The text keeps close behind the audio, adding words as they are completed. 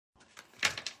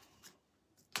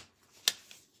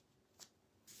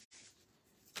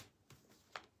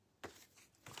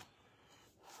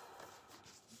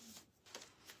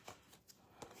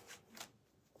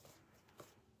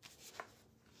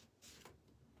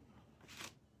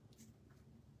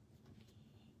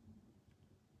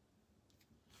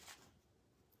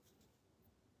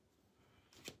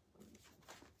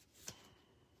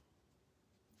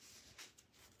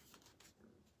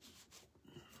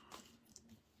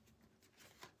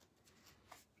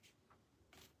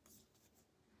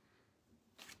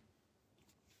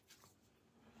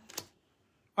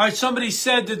All right, somebody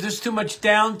said that there's too much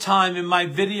downtime in my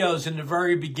videos in the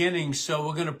very beginning, so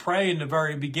we're going to pray in the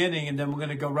very beginning, and then we're going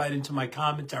to go right into my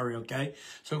commentary, okay?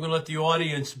 So we're going to let the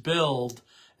audience build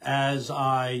as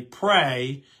I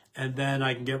pray, and then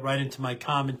I can get right into my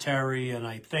commentary, and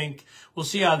I think we'll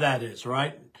see how that is, all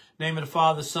right? Name of the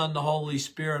Father, Son, the Holy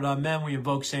Spirit, amen. We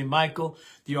invoke St. Michael,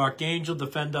 the Archangel,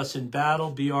 defend us in battle,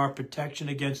 be our protection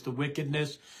against the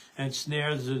wickedness and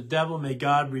snares of the devil. May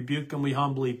God rebuke him, we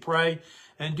humbly pray.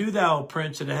 And do thou,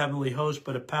 Prince of the heavenly host,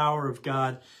 by the power of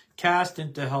God, cast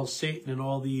into hell Satan and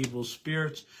all the evil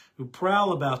spirits who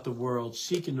prowl about the world,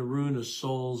 seeking the ruin of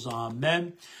souls.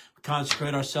 Amen. We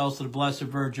consecrate ourselves to the Blessed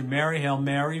Virgin Mary. Hail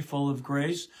Mary, full of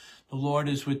grace. The Lord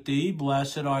is with thee.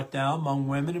 Blessed art thou among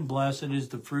women, and blessed is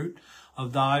the fruit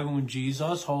of thy womb,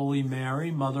 Jesus. Holy Mary,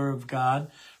 Mother of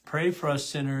God, pray for us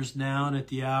sinners now and at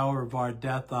the hour of our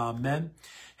death. Amen.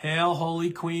 Hail,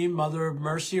 Holy Queen, Mother of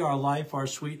Mercy, our life, our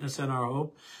sweetness, and our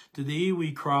hope. To thee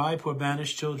we cry, poor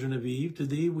banished children of Eve. To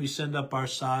thee we send up our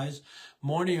sighs,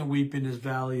 mourning and weeping in this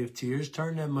valley of tears.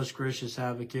 Turn then, most gracious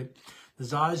advocate,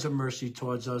 the eyes of mercy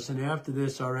towards us, and after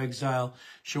this our exile,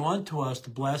 show unto us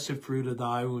the blessed fruit of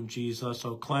thy womb, Jesus.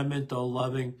 O clement, O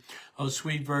loving, O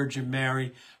sweet Virgin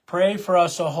Mary, pray for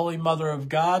us, O Holy Mother of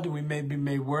God, that we may be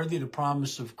made worthy of the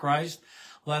promise of Christ.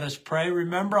 Let us pray.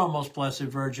 Remember, O most blessed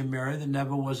Virgin Mary, that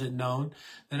never was it known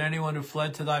that anyone who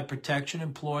fled to thy protection,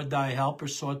 implored thy help, or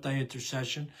sought thy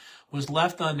intercession was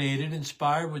left unaided.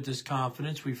 Inspired with this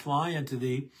confidence, we fly unto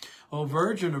thee. O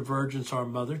Virgin of Virgins, our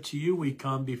Mother, to you we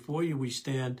come, before you we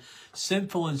stand,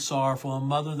 sinful and sorrowful. O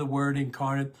Mother, the Word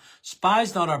incarnate,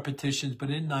 despise not our petitions, but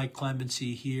in thy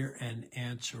clemency hear and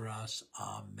answer us.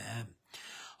 Amen.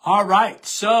 All right,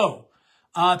 so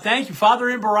thank you, Father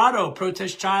Imbarrato,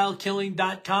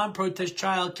 protestchildkilling.com,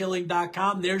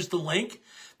 protestchildkilling.com. There's the link.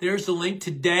 There's the link.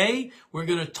 Today, we're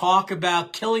going to talk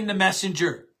about killing the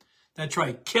messenger. That's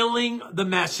right, killing the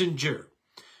messenger.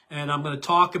 And I'm going to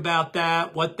talk about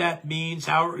that, what that means,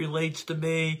 how it relates to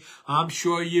me. I'm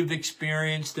sure you've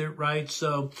experienced it, right?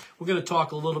 So we're going to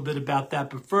talk a little bit about that.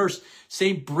 But first,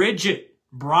 St. Bridget,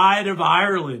 Bride of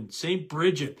Ireland, St.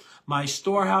 Bridget, my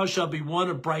storehouse shall be one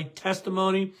of bright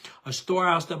testimony, a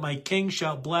storehouse that my king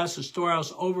shall bless, a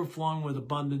storehouse overflowing with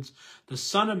abundance. The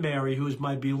Son of Mary, who is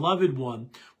my beloved one,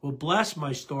 will bless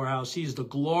my storehouse. He is the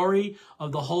glory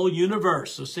of the whole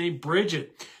universe. So St.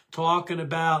 Bridget, talking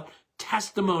about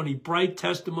testimony, bright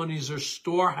testimonies are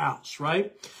storehouse,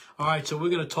 right? All right, so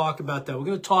we're going to talk about that. We're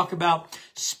going to talk about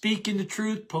speaking the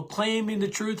truth, proclaiming the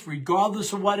truth,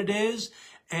 regardless of what it is,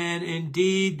 and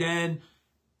indeed then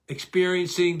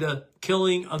experiencing the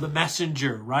killing of the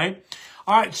messenger, right?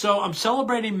 All right, so I'm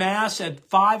celebrating Mass at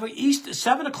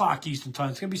 7 o'clock Eastern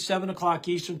Time. It's going to be 7 o'clock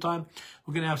Eastern Time.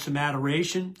 We're going to have some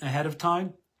adoration ahead of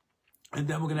time, and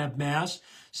then we're going to have Mass.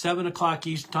 7 o'clock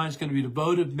Eastern Time is going to be the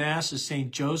votive Mass of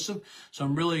St. Joseph. So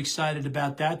I'm really excited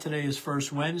about that. Today is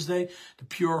First Wednesday, the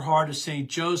Pure Heart of St.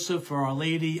 Joseph for Our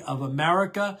Lady of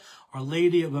America. Our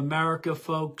Lady of America,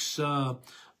 folks,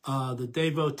 the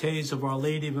devotees of Our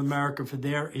Lady of America for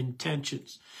their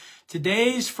intentions.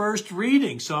 Today's first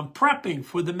reading, so I'm prepping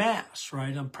for the Mass,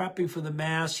 right? I'm prepping for the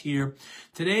Mass here.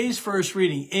 Today's first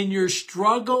reading, in your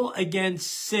struggle against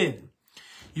sin,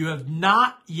 you have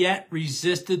not yet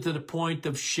resisted to the point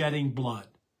of shedding blood.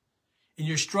 In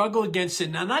your struggle against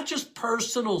sin, now not just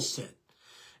personal sin.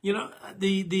 You know,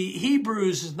 the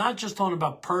Hebrews is not just talking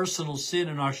about personal sin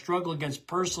and our struggle against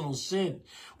personal sin.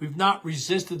 We've not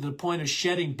resisted to the point of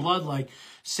shedding blood like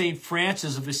St.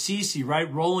 Francis of Assisi,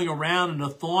 right? Rolling around in the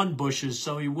thorn bushes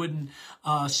so he wouldn't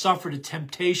suffer the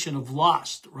temptation of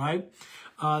lust, right?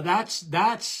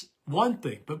 That's one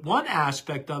thing. But one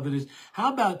aspect of it is,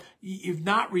 how about you've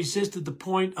not resisted the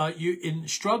point, you in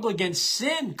struggle against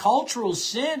sin, cultural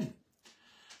sin.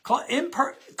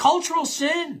 Cultural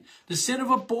sin, the sin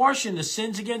of abortion, the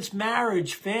sins against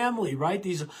marriage, family, right?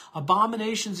 These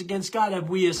abominations against God. Have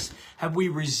we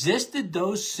resisted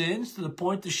those sins to the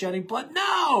point of shedding blood?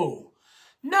 No,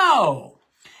 no.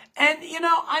 And, you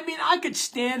know, I mean, I could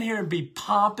stand here and be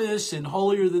pompous and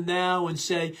holier than thou and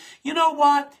say, you know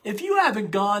what? If you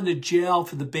haven't gone to jail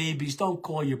for the babies, don't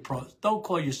call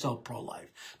yourself pro-life.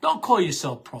 Don't call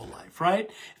yourself pro-life, right?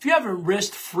 If you haven't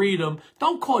risked freedom,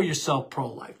 don't call yourself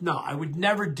pro-life. No, I would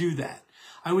never do that.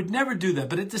 I would never do that.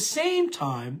 But at the same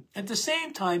time,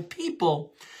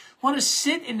 people want to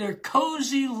sit in their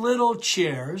cozy little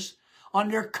chairs, on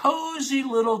their cozy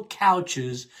little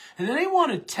couches, and then they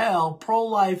want to tell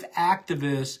pro-life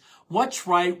activists what's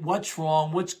right, what's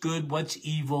wrong, what's good, what's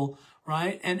evil,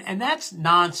 right? And that's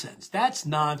nonsense. That's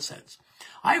nonsense.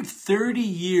 I have 30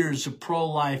 years of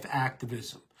pro-life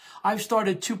activism. I've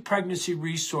started 2 pregnancy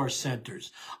resource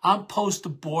centers. I'm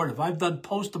post-abortive. I've done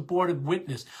post-abortive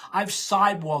witness. I've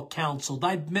sidewalk counseled.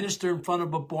 I've ministered in front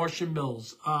of abortion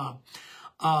mills.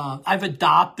 I've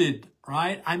adopted,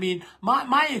 right? I mean,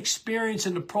 my experience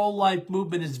in the pro-life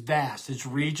movement is vast. It's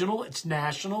regional. It's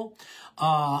national.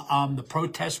 I'm the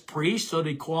protest priest, so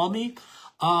they call me.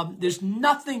 There's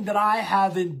nothing that I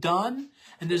haven't done,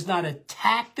 and there's not a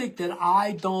tactic that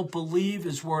I don't believe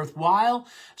is worthwhile,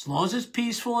 as long as it's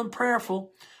peaceful and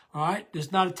prayerful. All right?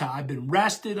 There's not a I've been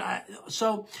arrested.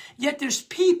 Yet there's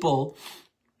people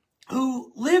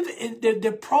who live in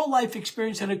their pro-life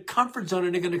experience in a comfort zone,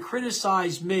 and they're going to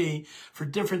criticize me for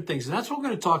different things. And that's what we're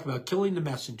going to talk about, killing the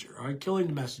messenger, all right? Killing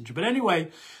the messenger. But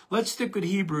anyway, let's stick with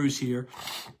Hebrews here.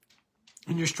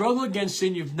 In your struggle against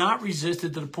sin, you've not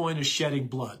resisted to the point of shedding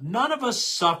blood. None of us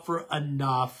suffer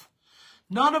enough.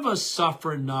 None of us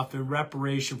suffer enough in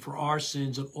reparation for our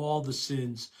sins and all the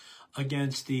sins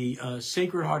against the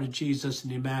Sacred Heart of Jesus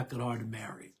and the Immaculate Heart of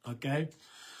Mary, okay?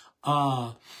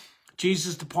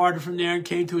 Jesus departed from there and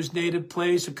came to his native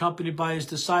place, accompanied by his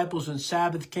disciples. When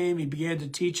Sabbath came, he began to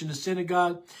teach in the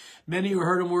synagogue. Many who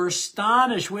heard him were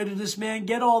astonished. Where did this man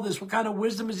get all this? What kind of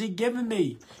wisdom has he given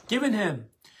him?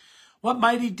 What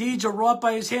mighty deeds are wrought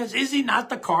by his hands? Is he not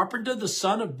the carpenter, the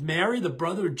son of Mary, the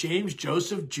brother of James,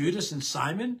 Joseph, Judas, and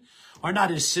Simon? Are not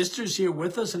his sisters here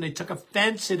with us? And they took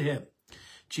offense at him.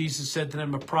 Jesus said to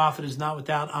them, a prophet is not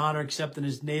without honor except in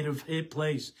his native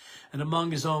place and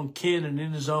among his own kin and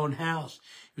in his own house.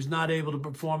 He was not able to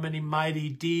perform any mighty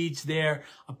deeds there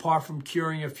apart from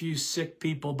curing a few sick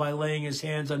people by laying his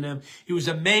hands on them. He was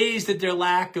amazed at their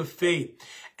lack of faith.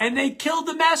 And they killed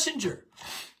the messenger.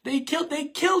 They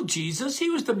killed Jesus. He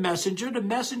was the messenger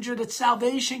that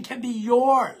salvation can be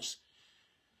yours.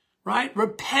 Right?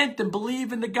 Repent and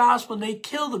believe in the gospel. And they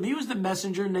killed him. He was the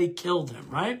messenger and they killed him,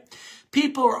 right?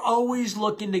 People are always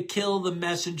looking to kill the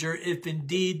messenger if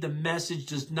indeed the message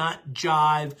does not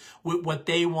jive with what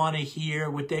they want to hear,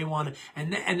 what they want to,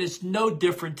 and it's no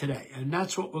different today. And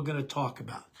that's what we're going to talk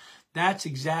about. That's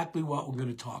exactly what we're going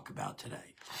to talk about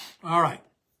today. All right.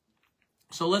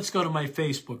 So let's go to my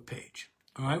Facebook page.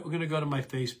 All right. We're going to go to my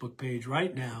Facebook page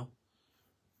right now.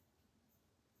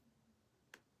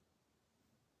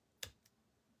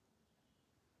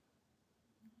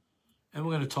 And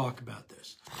we're going to talk about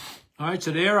this. All right,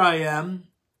 so there I am.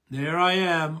 There I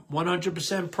am,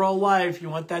 100% pro-life.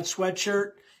 You want that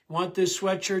sweatshirt? You want this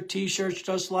sweatshirt, T-shirts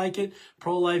just like it?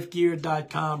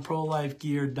 ProLifeGear.com,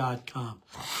 ProLifeGear.com.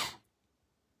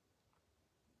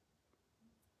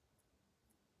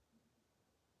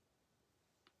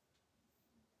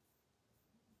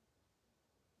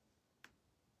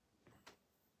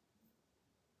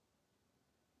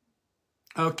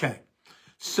 Okay,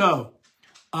 so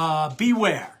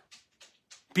beware.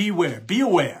 Beware, be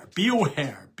aware, be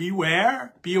aware,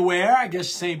 beware, be aware. I guess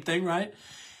same thing, right?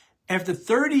 After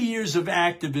 30 years of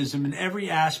activism in every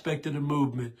aspect of the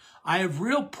movement, I have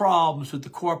real problems with the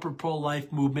corporate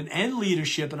pro-life movement and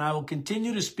leadership, and I will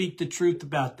continue to speak the truth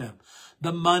about them.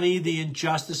 The money, the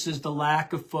injustices, the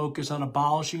lack of focus on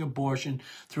abolishing abortion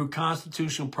through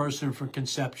constitutional person from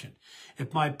conception.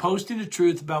 If my posting the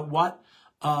truth about what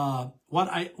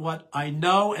I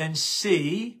know and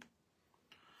see.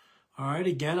 All right,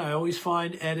 again, I always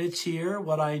find edits here.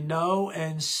 What I know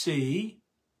and see.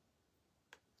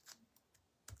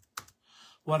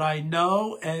 What I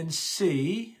know and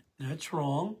see. That's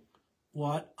wrong.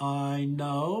 What I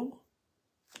know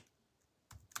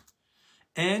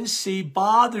and see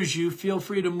bothers you, feel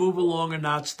free to move along or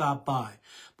not stop by.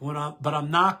 But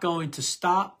I'm not going to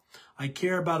stop. I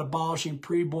care about abolishing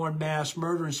preborn mass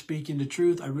murder and speaking the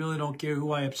truth. I really don't care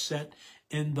who I upset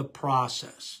in the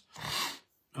process.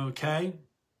 Okay?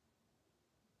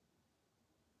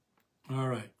 All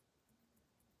right.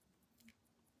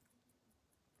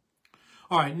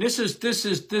 All right, and this is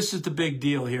the big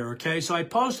deal here, okay? So I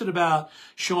posted about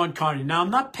Sean Carney. Now, I'm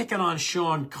not picking on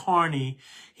Sean Carney.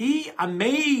 He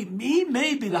may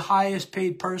be the highest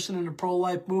paid person in the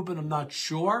pro-life movement. I'm not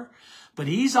sure, but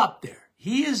he's up there.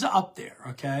 He is up there,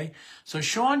 okay? So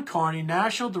Sean Carney,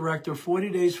 National Director of 40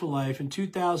 Days for Life in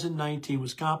 2019,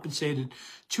 was compensated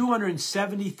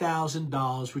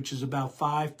 $270,000, which is about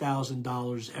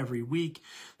 $5,000 every week.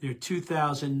 Their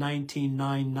 2019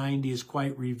 990 is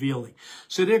quite revealing.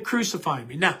 So they're crucifying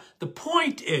me. Now, the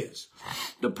point is,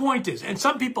 and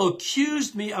some people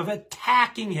accused me of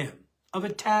attacking him,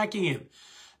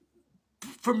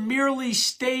 for merely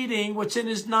stating what's in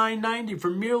his 990,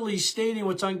 for merely stating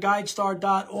what's on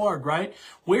GuideStar.org, right?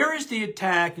 Where is the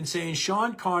attack in saying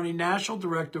Sean Carney, National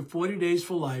Director of 40 Days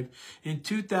for Life, in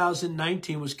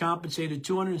 2019 was compensated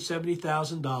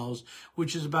 $270,000,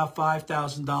 which is about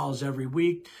 $5,000 every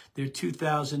week. Their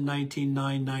 2019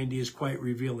 990 is quite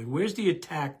revealing. Where's the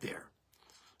attack there?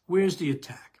 Where's the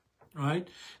attack, right?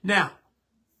 Now,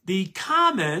 the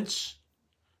comments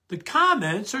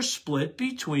are split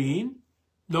between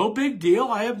no big deal,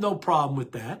 I have no problem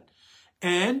with that,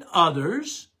 and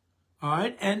others, all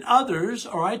right,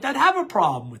 that have a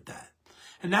problem with that.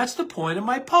 And that's the point of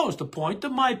my post. The point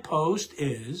of my post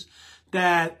is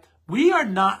that we are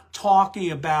not talking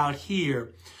about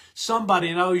here somebody,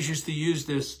 and I always used to use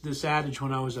this adage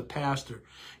when I was a pastor,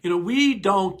 you know, we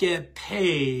don't get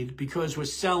paid because we're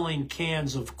selling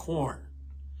cans of corn.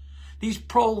 These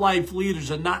pro-life leaders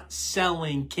are not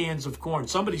selling cans of corn.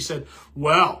 Somebody said,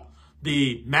 well,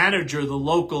 the manager of the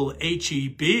local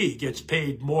HEB gets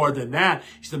paid more than that.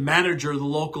 He's the manager of the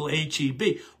local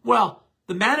HEB. Well,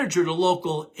 the manager of the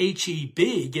local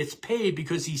HEB gets paid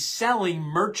because he's selling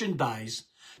merchandise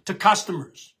to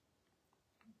customers.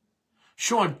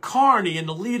 Sean Carney and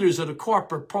the leaders of the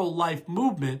corporate pro-life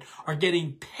movement are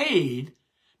getting paid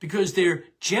because they're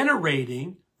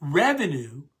generating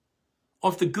revenue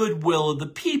off the goodwill of the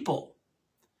people.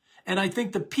 And I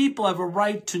think the people have a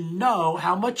right to know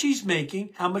how much he's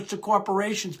making, how much the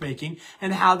corporation's making,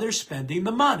 and how they're spending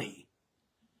the money.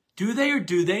 Do they or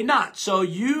do they not? So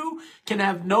you can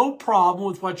have no problem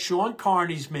with what Sean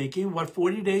Carney's making, what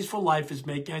 40 Days for Life is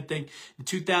making. I think in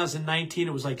 2019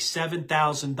 it was like $7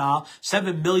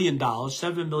 million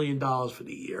for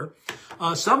the year.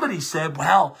 Somebody said,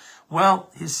 well,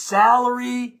 his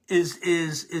salary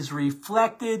is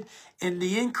reflected in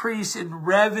the increase in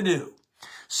revenue.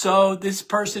 So this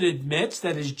person admits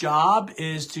that his job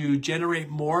is to generate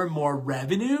more and more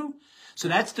revenue. So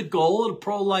that's the goal of the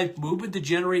pro-life movement, to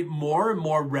generate more and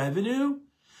more revenue.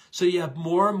 So you have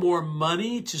more and more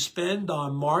money to spend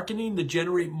on marketing to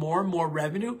generate more and more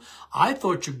revenue. I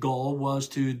thought your goal was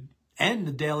to end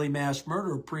the daily mass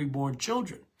murder of preborn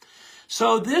children.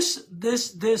 So this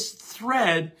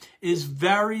thread is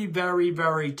very, very,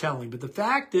 very telling. But the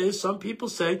fact is, some people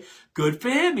say, good for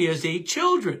him, he has 8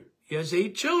 children. He has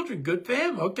 8 children. Good for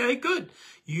him. Okay, good.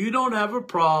 You don't have a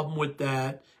problem with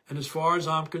that. And as far as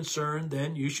I'm concerned,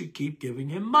 then you should keep giving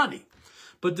him money.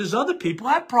 But there's other people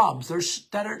who have problems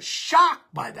that are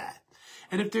shocked by that.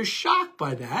 And if they're shocked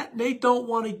by that, they don't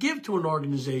want to give to an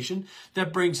organization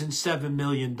that brings in $7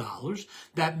 million,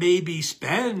 that maybe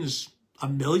spends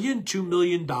 $1 million, $2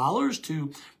 million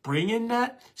to bring in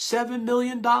that $7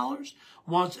 million,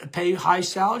 wants to pay high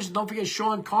salaries. And don't forget,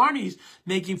 Sean Carney's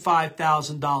making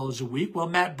 $5,000 a week. Well,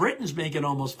 Matt Britton's making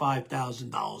almost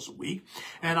 $5,000 a week.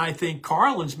 And I think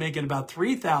Carlin's making about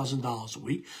 $3,000 a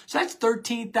week. So that's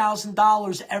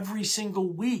 $13,000 every single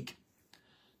week.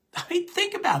 I mean,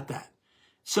 think about that.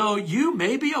 So you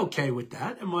may be okay with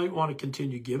that and might want to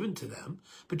continue giving to them,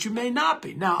 but you may not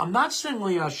be. Now, I'm not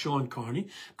singling out Sean Carney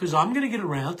because I'm going to get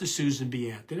around to Susan B.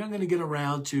 Anthony. I'm going to get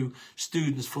around to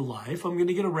Students for Life. I'm going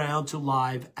to get around to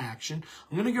Live Action.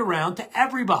 I'm going to get around to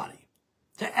everybody,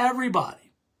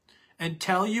 and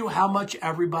tell you how much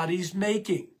everybody's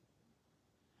making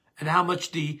and how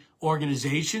much the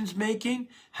organization's making,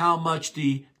 how much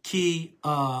the key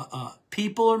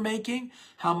people are making,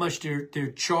 how much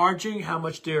they're charging, how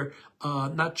much they're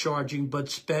not charging, but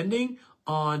spending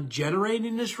on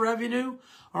generating this revenue.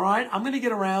 All right, I'm going to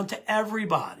get around to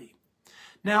everybody.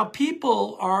 Now,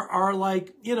 people are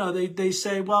like, you know, they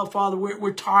say, well, Father,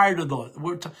 we're tired of those.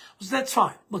 That's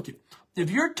fine. Look, if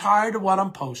you're tired of what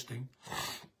I'm posting,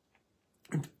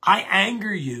 if I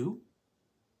anger you,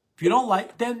 if you don't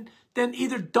like, then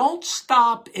either don't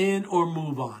stop in or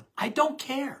move on. I don't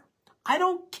care. I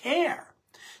don't care.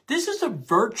 This is a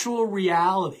virtual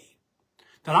reality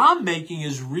that I'm making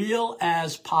as real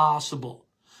as possible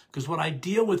because what I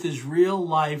deal with is real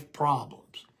life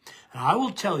problems. And I will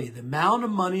tell you, the amount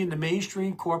of money in the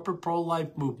mainstream corporate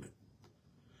pro-life movement,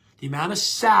 the amount of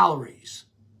salaries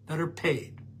that are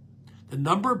paid, the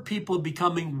number of people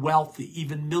becoming wealthy,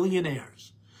 even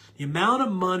millionaires, the amount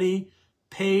of money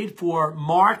paid for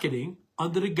marketing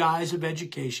under the guise of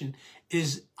education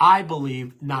is, I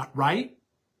believe, not right.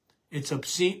 It's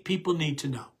obscene. People need to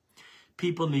know.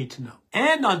 People need to know.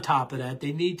 And on top of that,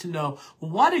 they need to know,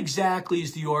 what exactly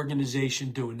is the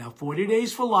organization doing? Now, 40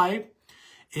 Days for Life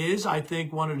is, I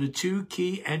think, one of the 2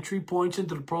 key entry points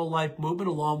into the pro-life movement,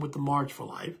 along with the March for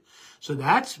Life. So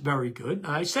that's very good.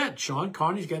 I said, Sean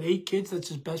Carney's got 8 kids. That's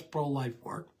his best pro-life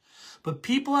work. But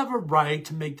people have a right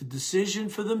to make the decision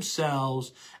for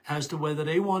themselves as to whether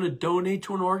they want to donate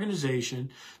to an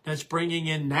organization that's bringing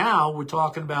in, now we're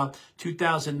talking about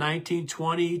 2019,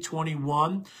 20,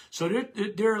 21. So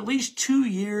they're at least 2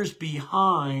 years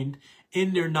behind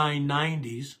in their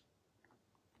 990s.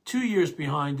 2 years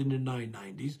behind in the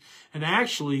 990s. And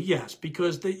actually, yes,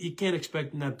 because you can't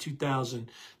expect them to have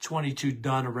 2022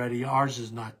 done already. Ours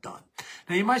is not done.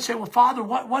 Now, you might say, well, Father,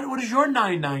 what does your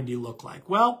 990 look like?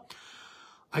 Well,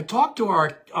 I talked to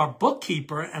our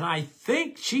bookkeeper, and I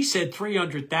think she said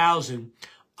 300,000.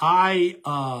 I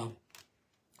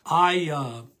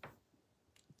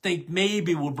think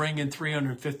maybe we'll bring in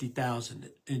 350,000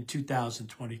 in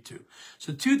 2022.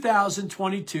 So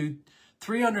 2022,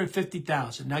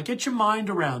 350,000. Now get your mind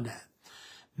around that.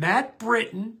 Matt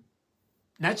Britton,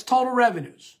 that's total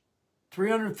revenues,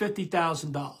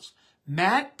 $350,000.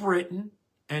 Matt Britton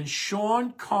and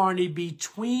Sean Carney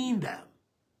between them,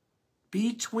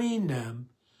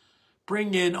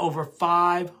 bring in over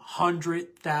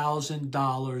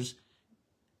 $500,000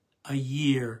 a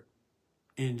year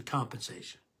in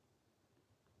compensation.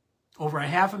 Over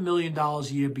 $500,000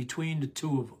 a year between the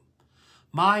two of them.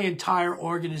 My entire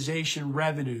organization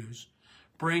revenues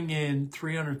bring in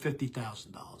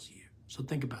 $350,000 a year. So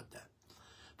think about that.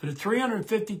 For the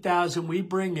 $350,000 we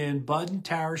bring in, Bud and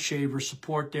Tara Shaver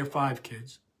support their 5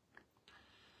 kids.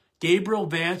 Gabriel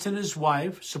Vance and his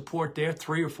wife support their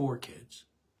 3 or 4 kids.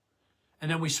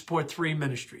 And then we support 3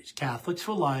 ministries: Catholics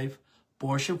for Life,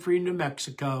 Abortion Free New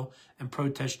Mexico, and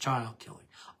Protest Child Killing.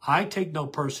 I take no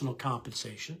personal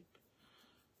compensation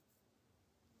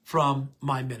from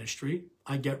my ministry.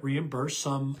 I get reimbursed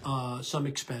some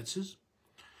expenses.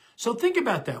 So think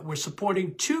about that. We're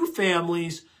supporting 2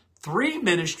 families, 3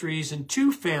 ministries, and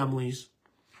 2 families,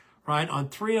 right, on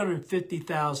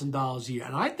 $350,000 a year.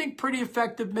 And I think pretty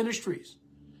effective ministries.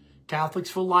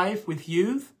 Catholics for Life with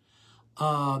youth.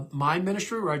 My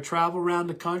ministry, where I travel around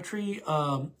the country,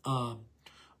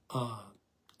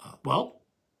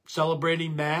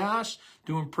 celebrating Mass,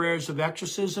 doing prayers of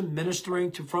exorcism, ministering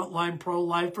to frontline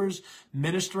pro-lifers,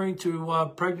 ministering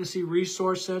to pregnancy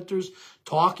resource centers,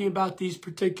 talking about these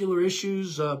particular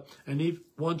issues, and even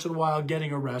once in a while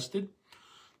getting arrested.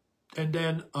 And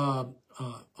then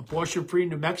Abortion Free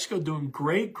New Mexico, doing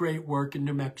great work in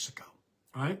New Mexico,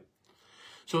 right?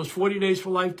 So is 40 Days for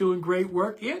Life doing great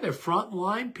work? Yeah, they're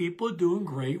frontline people doing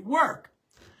great work.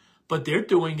 But they're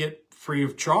doing it free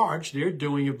of charge. They're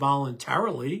doing it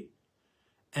voluntarily.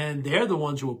 And they're the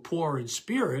ones who are poor in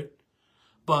spirit,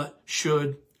 but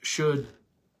should,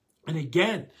 and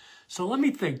again, so let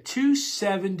me think,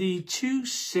 270,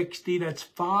 260, that's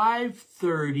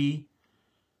 530,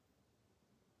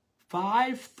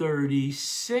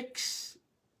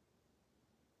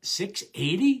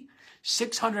 680,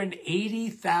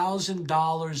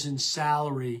 $680,000 in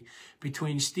salary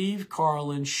between Steve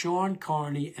Carlin, Sean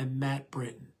Carney, and Matt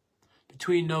Britton.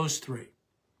 Between those 3.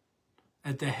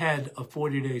 At the head of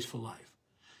 40 Days for Life.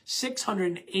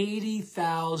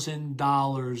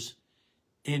 $680,000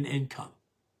 in income.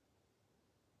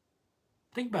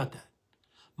 Think about that.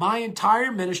 My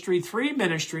entire ministry, 3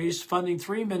 ministries, funding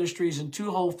 3 ministries and 2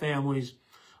 whole families,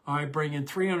 all right, bring in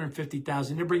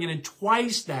 $350,000. They're bringing in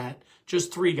twice that,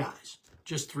 just 3 guys.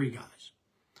 Just 3 guys.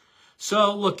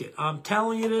 So, look it, I'm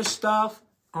telling you this stuff,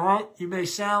 all right? It may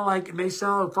sound like,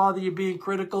 Father, you're being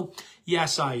critical.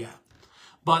 Yes, I am.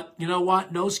 But you know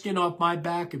what? No skin off my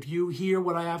back. If you hear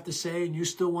what I have to say and you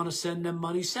still want to send them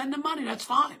money, send them money. That's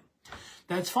fine.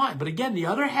 That's fine. But again, the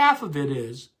other half of it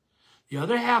is,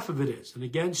 and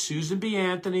again, Susan B.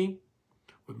 Anthony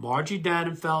with Margie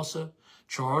Dannenfelser,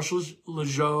 Charles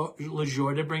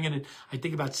LeJour, they're bringing in, I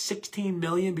think, about $16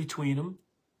 million between them.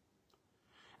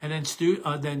 And then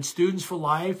Students for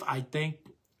Life, I think,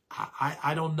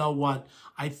 I don't know what.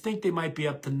 I think they might be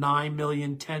up to 9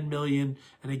 million, 10 million.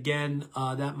 And again,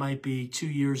 that might be 2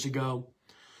 years ago.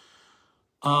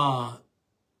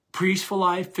 Priest for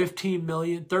Life, 15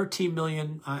 million, 13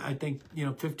 million. I think,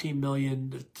 15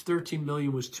 million. 13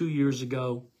 million was 2 years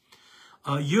ago.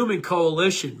 Human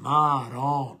Coalition,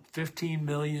 15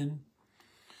 million.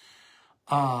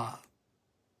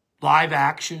 Live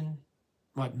Action,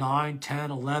 9, 10,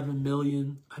 11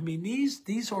 million. I mean,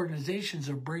 these organizations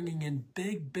are bringing in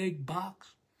big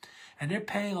bucks. And they're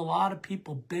paying a lot of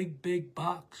people big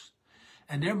bucks.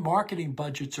 And their marketing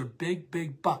budgets are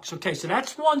big bucks. Okay, so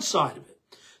that's one side of it.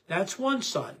 That's one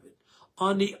side of it.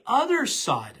 On the other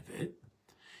side of it,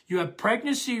 you have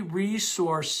pregnancy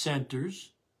resource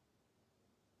centers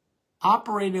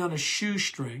operating on a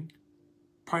shoestring,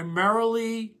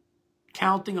 primarily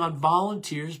counting on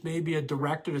volunteers, maybe a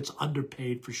director that's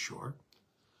underpaid for sure.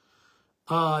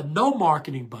 no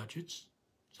marketing budgets.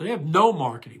 So they have no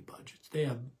marketing budgets. They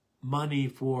have money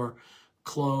for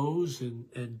clothes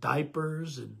and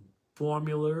diapers and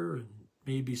formula and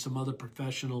maybe some other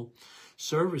professional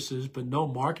services, but no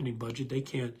marketing budget. They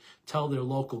can't tell their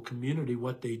local community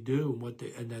what they do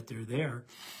and that they're there.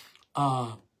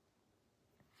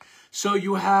 So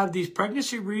you have these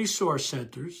pregnancy resource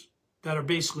centers that are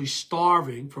basically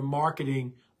starving for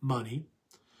marketing money.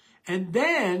 And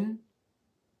then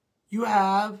you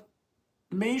have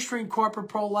the mainstream corporate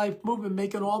pro-life movement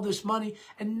making all this money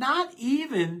and not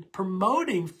even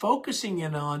promoting, focusing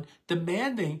in on,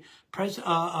 demanding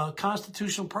a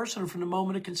constitutional personhood from the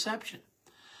moment of conception.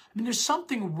 I mean, there's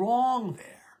something wrong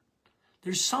there.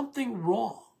 There's something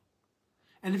wrong.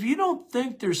 And if you don't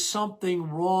think there's something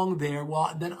wrong there,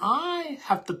 well, then I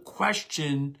have to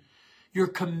question your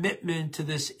commitment to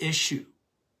this issue.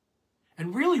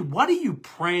 And really, what are you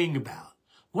praying about?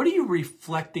 What are you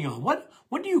reflecting on?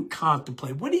 What do you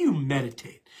contemplate? What do you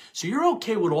meditate? So you're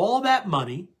okay with all that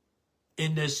money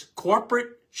in this corporate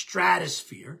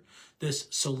stratosphere, this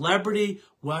celebrity,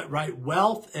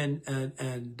 wealth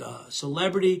and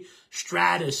celebrity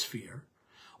stratosphere,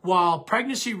 while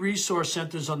pregnancy resource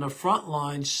centers on the front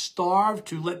line starve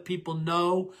to let people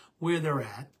know where they're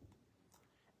at.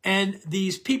 And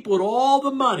these people with all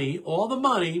the money,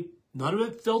 none of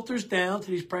it filters down to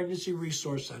these pregnancy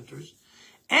resource centers.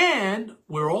 And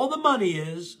where all the money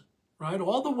is, right,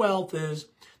 all the wealth is,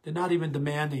 they're not even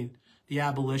demanding the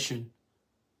abolition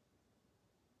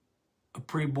of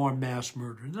preborn mass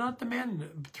murder. They're not demanding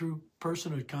it through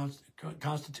personhood,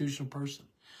 constitutional person.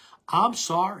 I'm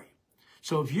sorry.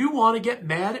 So if you want to get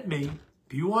mad at me,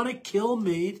 if you want to kill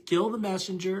me, kill the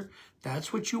messenger,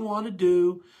 that's what you want to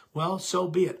do, well, so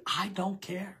be it. I don't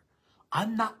care.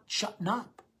 I'm not shutting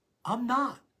up. I'm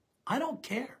not. I don't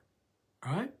care.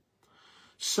 All right?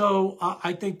 So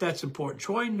I think that's important.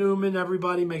 Troy Newman,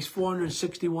 everybody, makes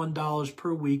 $461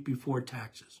 per week before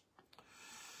taxes.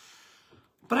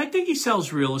 But I think he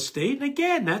sells real estate. And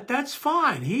again, that's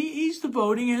fine. He's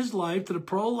devoting his life to the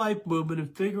pro-life movement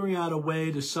and figuring out a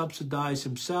way to subsidize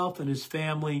himself and his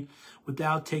family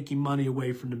without taking money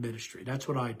away from the ministry. That's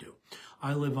what I do.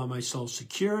 I live on my Social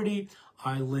Security.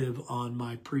 I live on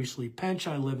my priestly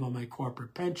pension. I live on my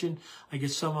corporate pension. I get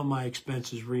some of my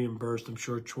expenses reimbursed. I'm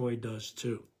sure Troy does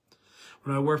too.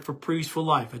 When I worked for Priest for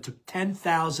Life, I took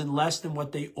 $10,000 less than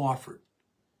what they offered.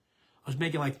 I was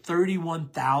making like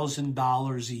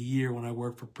 $31,000 a year when I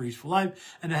worked for Priest for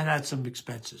Life, and then had some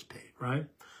expenses paid, right?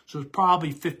 So it's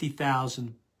probably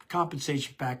 $50,000.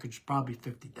 Compensation package is probably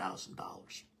 $50,000, all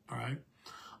right?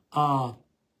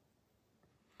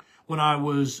 When I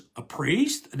was a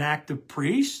priest, an active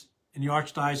priest in the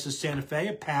Archdiocese of Santa Fe,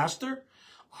 a pastor,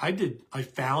 I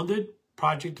founded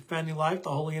Project Defending Life, the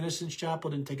Holy Innocents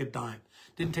Chapel. Didn't take a dime.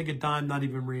 Didn't take a dime, not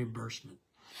even reimbursement.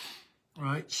 All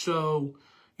right? So,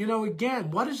 you know, again,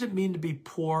 what does it mean to be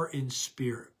poor in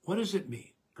spirit? What does it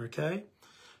mean? Okay?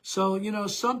 So, you know,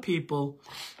 some people...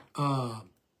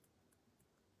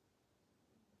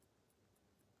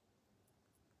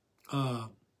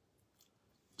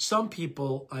 some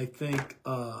people, I think,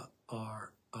 are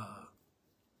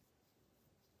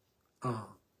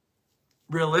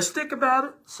realistic about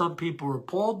it. Some people are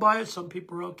appalled by it. Some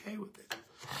people are okay with it.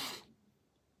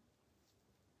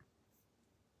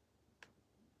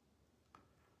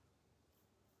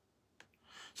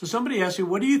 So somebody asked me,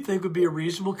 what do you think would be a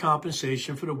reasonable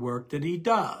compensation for the work that he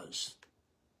does?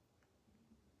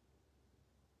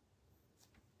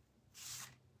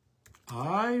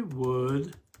 I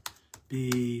would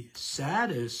be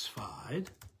satisfied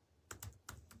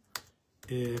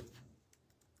if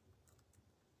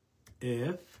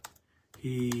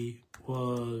he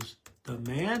was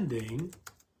demanding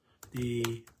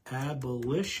the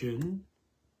abolition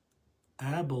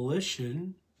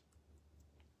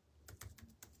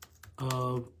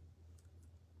of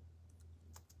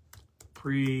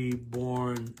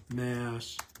preborn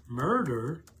mass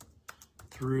murder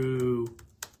through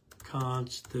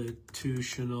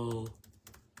constitutional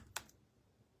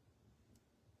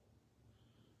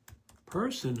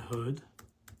personhood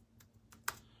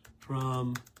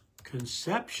from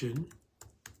conception,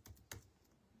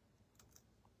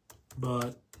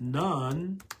 but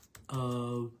none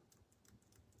of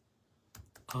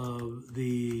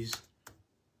these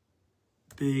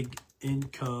big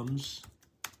incomes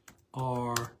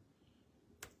are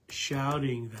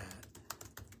shouting that.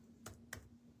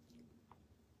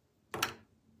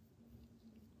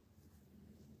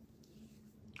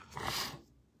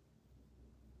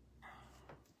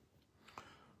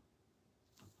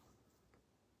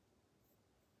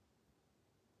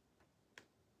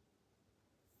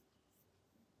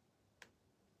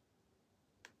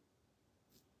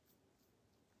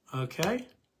 Okay?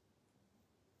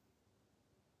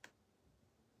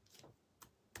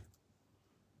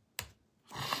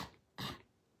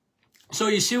 So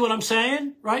you see what I'm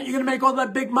saying, right? You're going to make all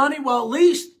that big money? Well, at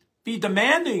least be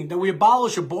demanding that we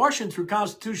abolish abortion through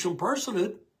constitutional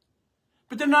personhood.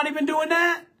 But they're not even doing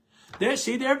that.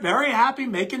 They're very happy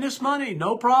making this money.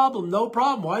 No problem, no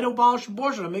problem. Why do abolish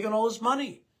abortion? I'm making all this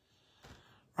money.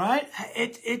 Right?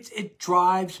 It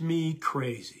drives me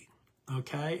crazy.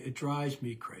 Okay? It drives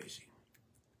me crazy.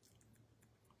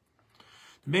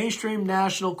 The mainstream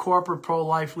national corporate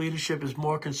pro-life leadership is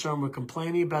more concerned with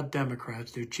complaining about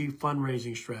Democrats, their chief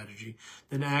fundraising strategy,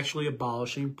 than actually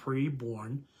abolishing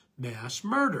preborn mass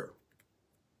murder.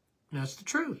 And that's the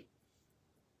truth.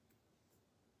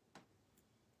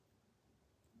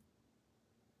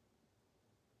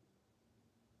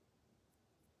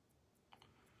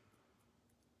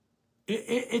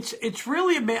 It's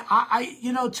really,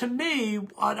 to me,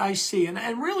 what I see,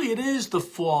 and really it is the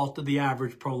fault of the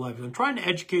average pro-lifer. I'm trying to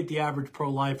educate the average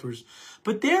pro-lifers,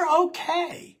 but they're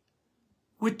okay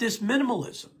with this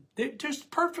minimalism. They're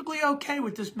just perfectly okay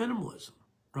with this minimalism,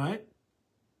 right?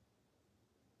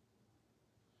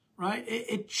 Right?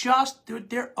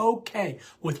 They're okay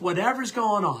with whatever's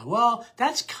going on. Well,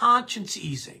 that's conscience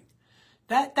easing.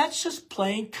 That's just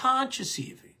plain conscience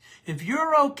easing. If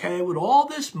you're okay with all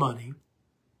this money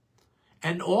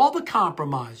and all the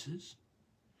compromises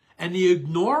and the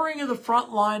ignoring of the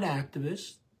frontline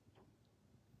activists,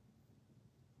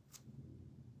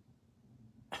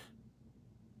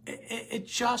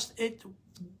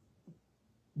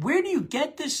 where do you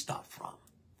get this stuff from?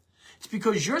 It's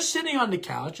because you're sitting on the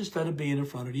couch instead of being in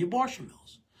front of the abortion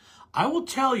mills. I will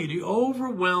tell you, the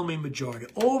overwhelming majority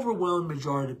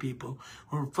of people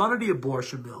who are in front of the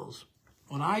abortion mills,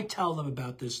 when I tell them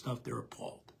about this stuff, they're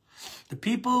appalled. The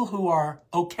people who are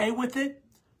okay with it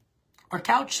are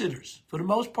couch sitters. For the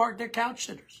most part, they're couch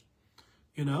sitters.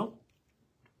 You know?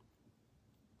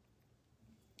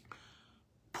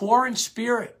 Poor in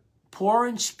spirit. Poor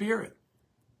in spirit.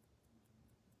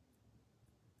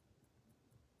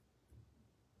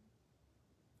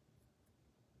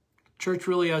 Church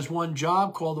really has one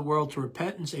job, call the world to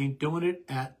repentance, ain't doing it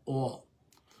at all.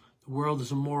 The world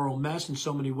is a moral mess in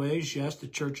so many ways. Yes, the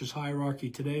church's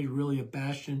hierarchy today is really a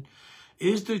bastion.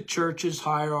 Is the church's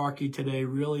hierarchy today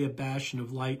really a bastion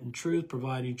of light and truth,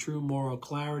 providing true moral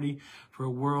clarity for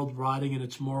a world rotting in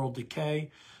its moral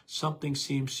decay? Something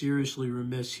seems seriously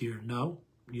remiss here. No?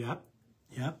 Yep,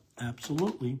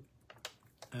 absolutely.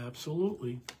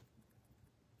 Absolutely.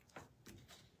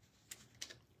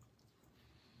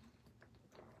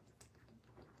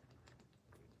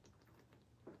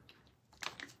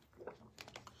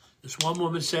 This one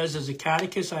woman says, as a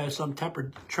catechist, I have some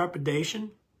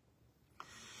trepidation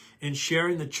in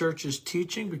sharing the church's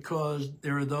teaching because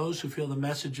there are those who feel the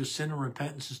message of sin and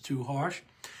repentance is too harsh.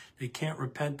 They can't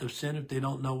repent of sin if they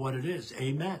don't know what it is.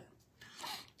 Amen.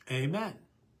 Amen.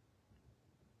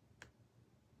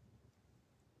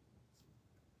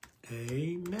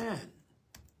 Amen.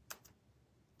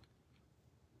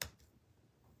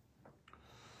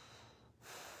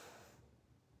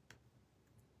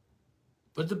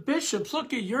 But the bishops,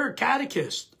 look, you're a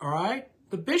catechist, all right?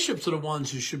 The bishops are the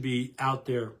ones who should be out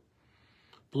there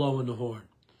blowing the horn.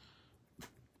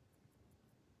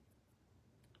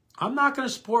 I'm not going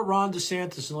to support Ron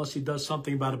DeSantis unless he does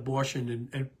something about abortion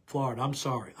in Florida. I'm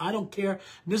sorry. I don't care. And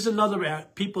this is another,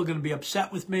 people are going to be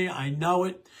upset with me. I know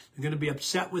it. They're going to be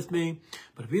upset with me.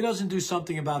 But if he doesn't do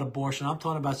something about abortion, I'm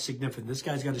talking about significant. This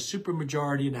guy's got a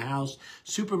supermajority in the House,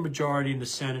 supermajority in the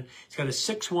Senate. He's got a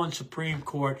 6-1 Supreme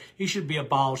Court. He should be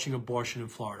abolishing abortion in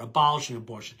Florida, abolishing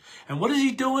abortion. And what is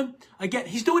he doing? Again,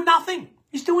 he's doing nothing.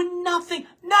 He's doing nothing.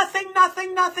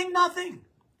 Nothing.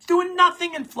 He's doing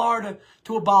nothing in Florida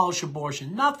to abolish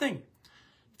abortion. Nothing.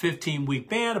 15-week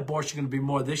ban. Abortion going to be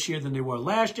more this year than they were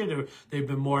last year. They've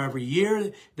been more every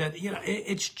year.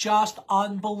 It's just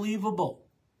unbelievable.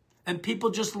 And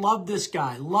people just love this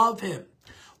guy. Love him.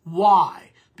 Why?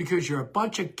 Because you're a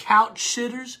bunch of couch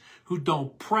sitters who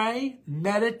don't pray,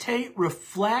 meditate,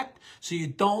 reflect, so you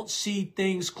don't see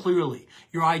things clearly.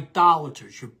 You're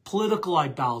idolaters. You're political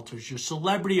idolaters. You're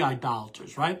celebrity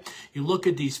idolaters, right? You look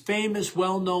at these famous,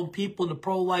 well-known people in the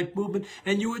pro-life movement,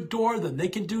 and you adore them. They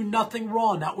can do nothing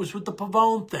wrong. That was with the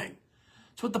Pavone thing.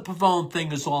 That's what the Pavone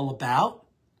thing is all about.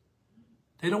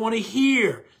 They don't want to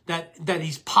hear that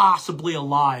he's possibly a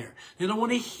liar. They don't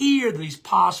want to hear that he's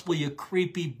possibly a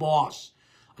creepy boss,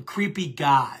 a creepy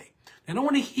guy. They don't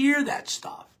want to hear that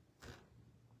stuff.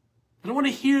 They don't want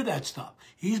to hear that stuff.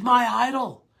 He's my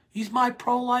idol. He's my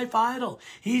pro-life idol.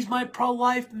 He's my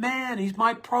pro-life man. He's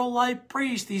my pro-life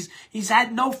priest. He's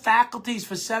had no faculties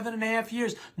for 7.5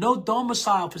 years. No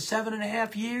domicile for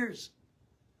 7.5 years.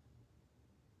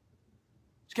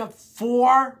 He's got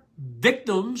 4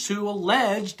 victims who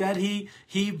allege that he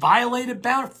violated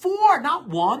boundaries. 4, not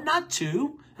 1, not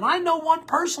 2. And I know one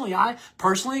personally. I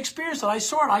personally experienced it. I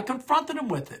saw it. I confronted him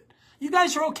with it. You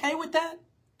guys are okay with that?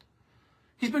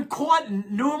 He's been caught in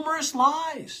numerous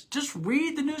lies. Just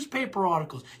read the newspaper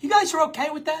articles. You guys are okay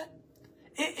with that?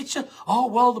 It's just, oh,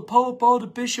 well, the Pope, oh, the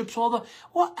bishops, all the...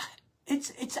 Well,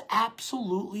 it's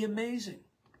absolutely amazing.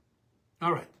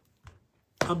 All right.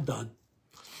 I'm done.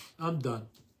 I'm done.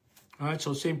 All right,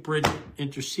 so St. Bridget,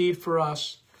 intercede for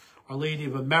us. Our Lady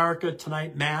of America,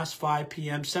 tonight, Mass, 5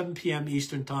 p.m., 7 p.m.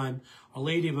 Eastern Time. Our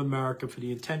Lady of America, for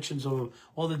the intentions of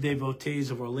all the devotees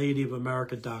of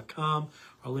OurLadyOfAmerica.com,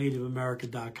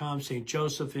 OurLadyOfAmerica.com. St.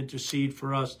 Joseph, intercede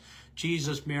for us.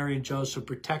 Jesus, Mary, and Joseph,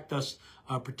 protect us,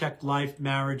 protect life,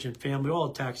 marriage, and family.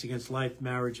 All attacks against life,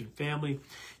 marriage, and family.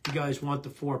 You guys want the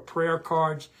 4 prayer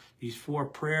cards, these 4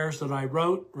 prayers that I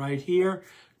wrote right here.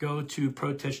 Go to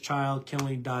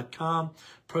protestchildkilling.com,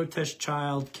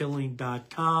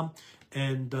 protestchildkilling.com.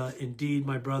 And indeed,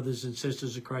 my brothers and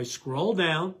sisters of Christ, scroll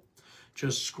down.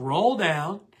 Just scroll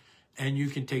down, and you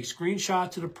can take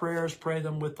screenshots of the prayers, pray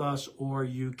them with us, or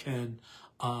you can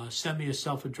send me a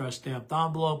self-addressed stamped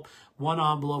envelope. 1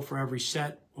 envelope for every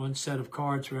set, 1 set of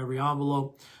cards for every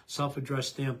envelope. Self-addressed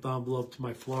stamped envelope to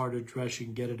my Florida address. You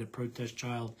can get it at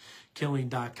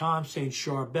protestchildkilling.com. St.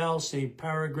 Charbel, St.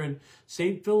 Peregrine,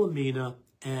 St. Philomena,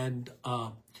 and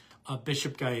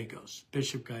Bishop Gallegos.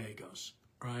 Bishop Gallegos,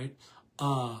 right?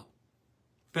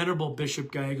 Venerable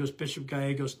Bishop Gallegos,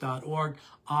 bishopgallegos.org,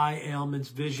 eye ailments,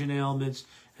 vision ailments,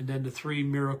 and then the 3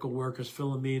 miracle workers,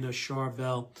 Philomena,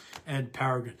 Charbel, and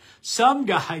Peregrine. Some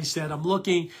guy said, I'm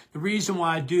looking, the reason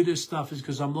why I do this stuff is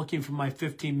because I'm looking for my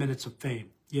 15 minutes of fame.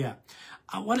 Yeah.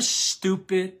 What a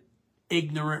stupid,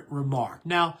 ignorant remark.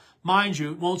 Now, mind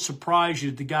you, it won't surprise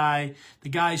you, the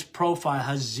guy's profile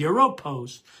has 0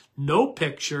 posts, no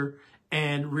picture,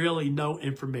 and really no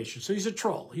information. So he's a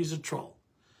troll. He's a troll.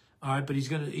 All right, but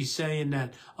he's saying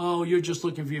that, oh, you're just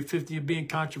looking for you're being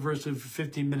controversial for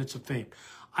 15 minutes of fame.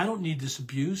 I don't need this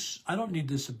abuse. I don't need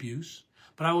this abuse.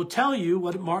 But I will tell you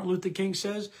what Martin Luther King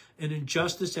says, an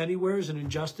injustice anywhere is an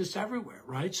injustice everywhere,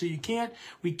 right? So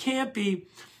we can't be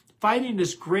fighting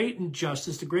this great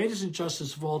injustice, the greatest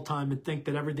injustice of all time, and think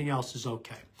that everything else is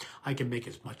okay. I can make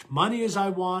as much money as I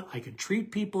want. I can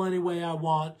treat people any way I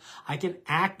want. I can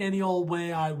act any old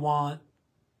way I want.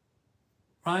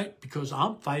 Right? Because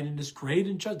I'm fighting this great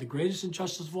injustice, the greatest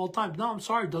injustice of all time. No, I'm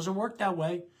sorry. It doesn't work that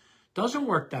way. Doesn't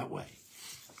work that way.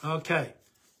 Okay.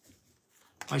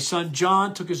 My son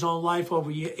John took his own life over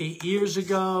 8 years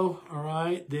ago. All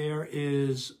right. There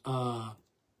is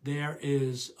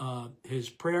his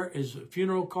prayer, his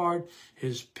funeral card,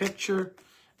 his picture.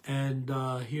 And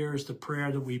here's the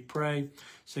prayer that we pray.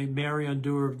 St. Mary,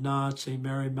 undoer of knots, St.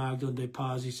 Mary Magdalene de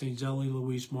Pazzi, St. Zélie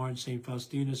Louise Martin, St.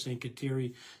 Faustina, St.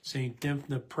 Kateri, St.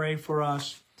 Dymphna, pray for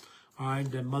us. All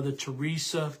right, then Mother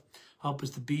Teresa, help us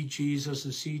to be Jesus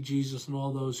and see Jesus and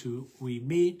all those who we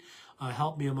meet.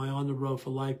 Help me in my On the Road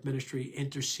for Life ministry.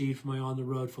 Intercede for my On the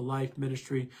Road for Life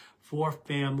ministry, for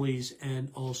families,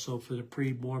 and also for the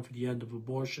preborn, for the end of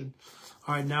abortion.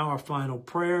 All right, now our final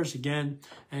prayers again.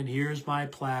 And here's my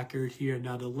placard here.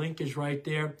 Now, the link is right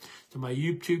there to my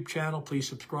YouTube channel. Please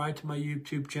subscribe to my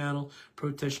YouTube channel,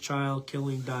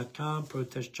 protestchildkilling.com,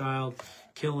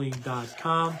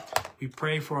 protestchildkilling.com. We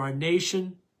pray for our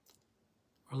nation.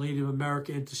 Our Lady of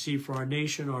America, intercede for our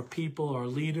nation, our people, our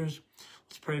leaders.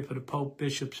 Let's pray for the Pope,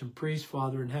 bishops, and priests.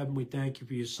 Father in heaven, we thank you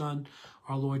for your Son,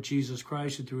 our Lord Jesus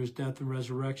Christ, who through his death and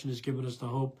resurrection has given us the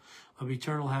hope of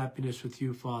eternal happiness with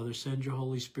you, Father. Send your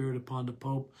Holy Spirit upon the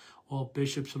Pope, all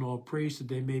bishops, and all priests, that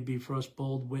they may be for us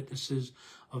bold witnesses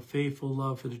of faithful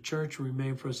love for the church, and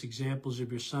remain for us examples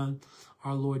of your Son,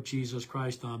 our Lord Jesus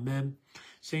Christ. Amen.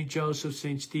 St. Joseph,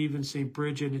 St. Stephen, St.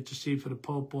 Bridget, intercede for the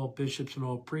Pope, all bishops, and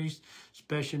all priests,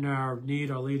 especially in our hour of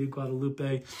need. Our Lady of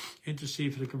Guadalupe,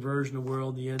 intercede for the conversion of the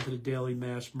world and the end of the daily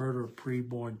mass murder of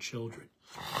preborn children.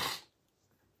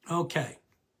 Okay.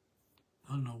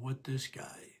 I don't know what this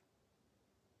guy...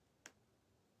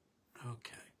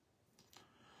 Okay.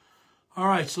 All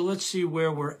right, so let's see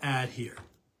where we're at here.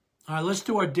 All right, let's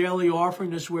do our daily offering.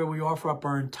 This is where we offer up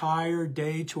our entire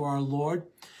day to our Lord.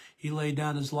 He laid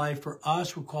down his life for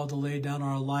us. We're called to lay down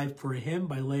our life for him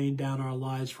by laying down our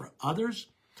lives for others.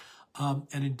 And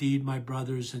indeed, my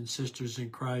brothers and sisters in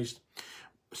Christ,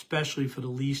 especially for the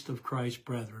least of Christ's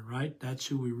brethren, right? That's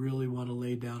who we really want to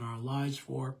lay down our lives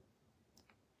for.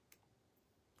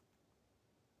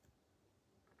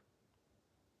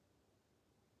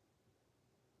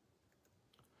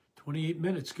 28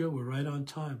 minutes. Good. We're right on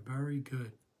time. Very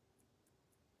good.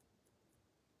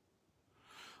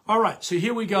 All right. So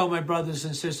here we go, my brothers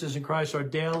and sisters in Christ, our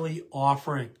daily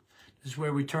offering. This is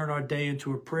where we turn our day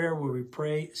into a prayer, where we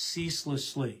pray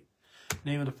ceaselessly. In the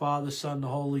name of the Father, Son, the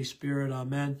Holy Spirit.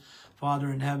 Amen.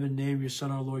 Father in heaven, in the name of your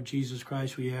Son, our Lord Jesus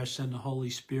Christ, we ask, send the Holy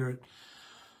Spirit.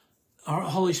 Our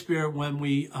Holy Spirit, when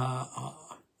we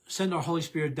send our Holy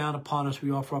Spirit down upon us,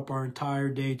 we offer up our entire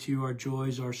day to you, our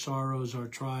joys, our sorrows, our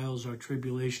trials, our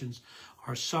tribulations,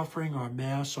 our suffering, our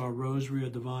Mass, our Rosary, our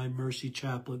Divine Mercy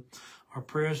Chaplet, our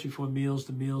prayers before meals,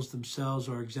 the meals themselves,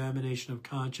 our examination of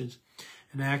conscience,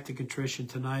 an act of contrition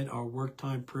tonight, our work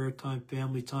time, prayer time,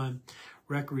 family time,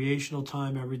 recreational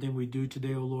time, everything we do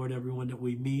today, O Lord, everyone that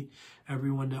we meet,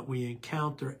 everyone that we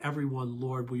encounter, everyone,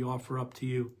 Lord, we offer up to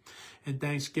you. And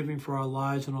thanksgiving for our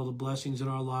lives and all the blessings in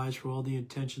our lives, for all the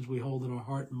intentions we hold in our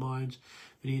heart and minds,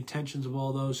 and the intentions of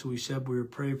all those who we said we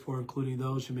would pray for, including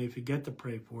those who may forget to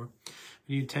pray for, and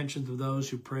the intentions of those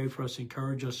who pray for us,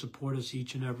 encourage us, support us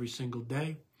each and every single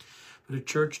day. For the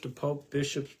church, the Pope,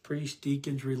 bishops, priests,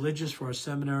 deacons, religious, for our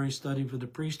seminary studying for the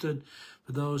priesthood,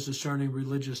 for those discerning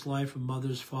religious life, and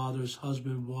mothers, fathers,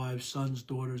 husbands, wives, sons,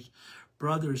 daughters,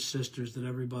 brothers, sisters, that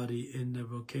everybody in their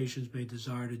vocations may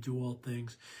desire to do all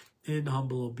things in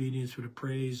humble obedience for the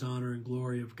praise, honor, and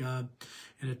glory of God,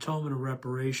 in atonement and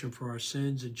reparation for our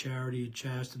sins, and charity and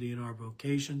chastity in our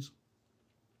vocations.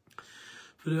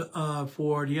 For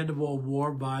the end of all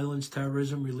war, violence,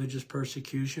 terrorism, religious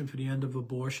persecution, for the end of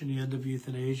abortion, the end of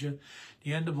euthanasia,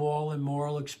 the end of all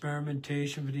immoral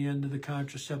experimentation, for the end of the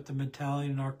contraceptive mentality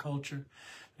in our culture,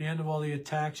 for the end of all the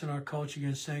attacks in our culture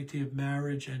against sanctity of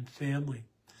marriage and family,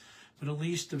 for the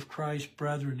least of Christ's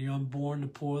brethren, the unborn, the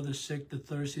poor, the sick, the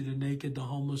thirsty, the naked, the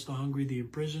homeless, the hungry, the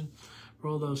imprisoned, for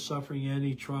all those suffering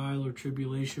any trial or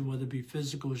tribulation, whether it be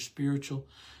physical or spiritual,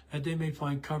 that they may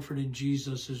find comfort in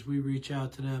Jesus as we reach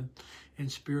out to them in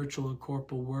spiritual and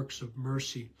corporal works of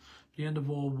mercy. The end of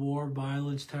all war,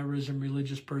 violence, terrorism,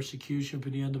 religious persecution, for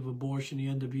the end of abortion, the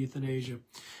end of euthanasia,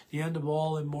 the end of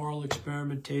all immoral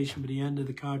experimentation, for the end of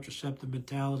the contraceptive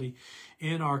mentality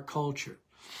in our culture,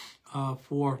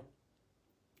 for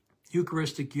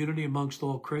Eucharistic unity amongst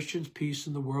all Christians, peace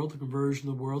in the world, the conversion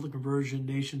of the world, the conversion of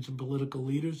nations and political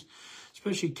leaders,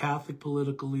 especially Catholic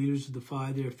political leaders who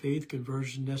defy their faith,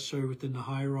 conversion necessary within the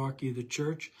hierarchy of the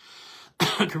church,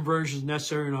 conversions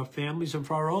necessary in our families, and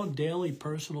for our own daily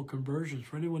personal conversions,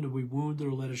 for anyone that we wounded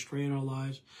or led astray in our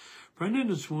lives, for anyone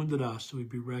that's wounded us, so we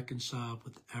be reconciled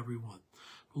with everyone.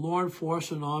 Law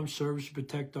enforcement and armed service to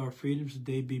protect our freedoms, that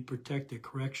they be protected.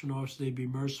 Correction officers, they be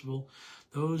merciful.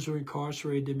 Those who are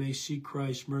incarcerated, they may seek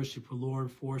Christ's mercy. For law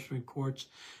enforcement, courts,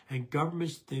 and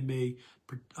governments, they may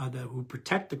who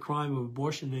protect the crime of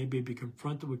abortion, they may be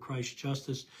confronted with Christ's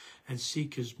justice and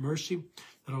seek his mercy.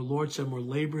 That our Lord send more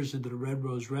laborers into the Red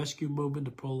Rose Rescue Movement,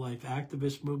 the pro-life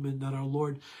activist movement. That our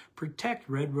Lord protect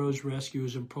Red Rose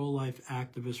rescuers and pro-life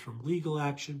activists from legal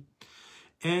action.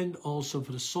 And also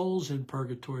for the souls in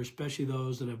purgatory, especially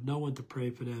those that have no one to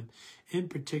pray for them, in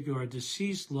particular our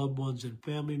deceased loved ones and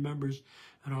family members,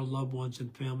 and our loved ones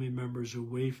and family members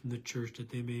away from the church, that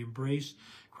they may embrace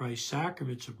Christ's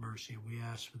sacraments of mercy. And we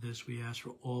ask for this. We ask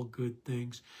for all good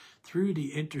things through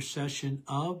the intercession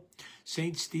of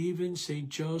St. Stephen, St.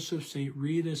 Joseph, St.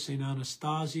 Rita, St.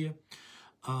 Anastasia,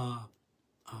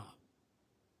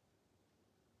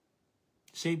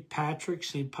 St. Patrick,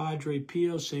 St. Padre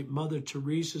Pio, St. Mother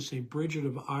Teresa, St. Bridget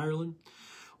of Ireland,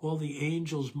 all the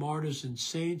angels, martyrs, and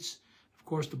saints, of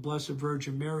course, the Blessed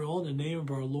Virgin Mary, all in the name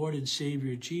of our Lord and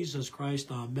Savior, Jesus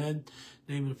Christ, amen. In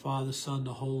the name of the Father, Son,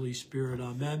 the Holy Spirit,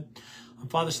 amen. I'm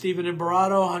Father Stephen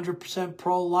Imbarrato, 100%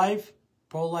 pro-life,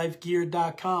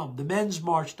 prolifegear.com,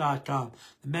 themensmarch.com,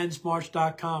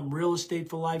 themensmarch.com,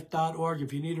 realestateforlife.org.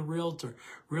 If you need a realtor,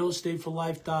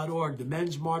 realestateforlife.org,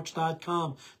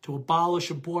 themensmarch.com, to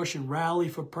abolish abortion, rally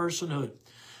for personhood,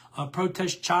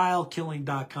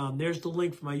 protestchildkilling.com. There's the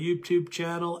link for my YouTube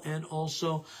channel and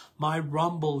also my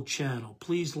Rumble channel.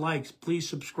 Please like, please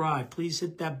subscribe, please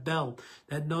hit that bell,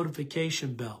 that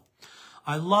notification bell.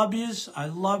 I love yous. I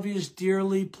love yous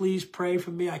dearly. Please pray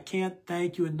for me. I can't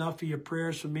thank you enough for your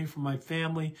prayers for me, for my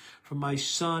family, for my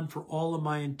son, for all of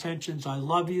my intentions. I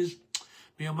love yous.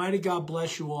 May Almighty God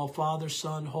bless you all, Father,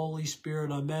 Son, Holy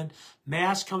Spirit, amen.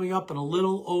 Mass coming up in a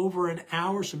little over an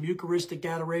hour, some Eucharistic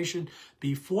adoration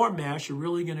before Mass. You're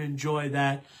really going to enjoy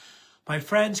that. My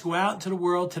friends, go out into the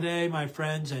world today, my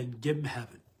friends, and give them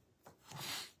heaven.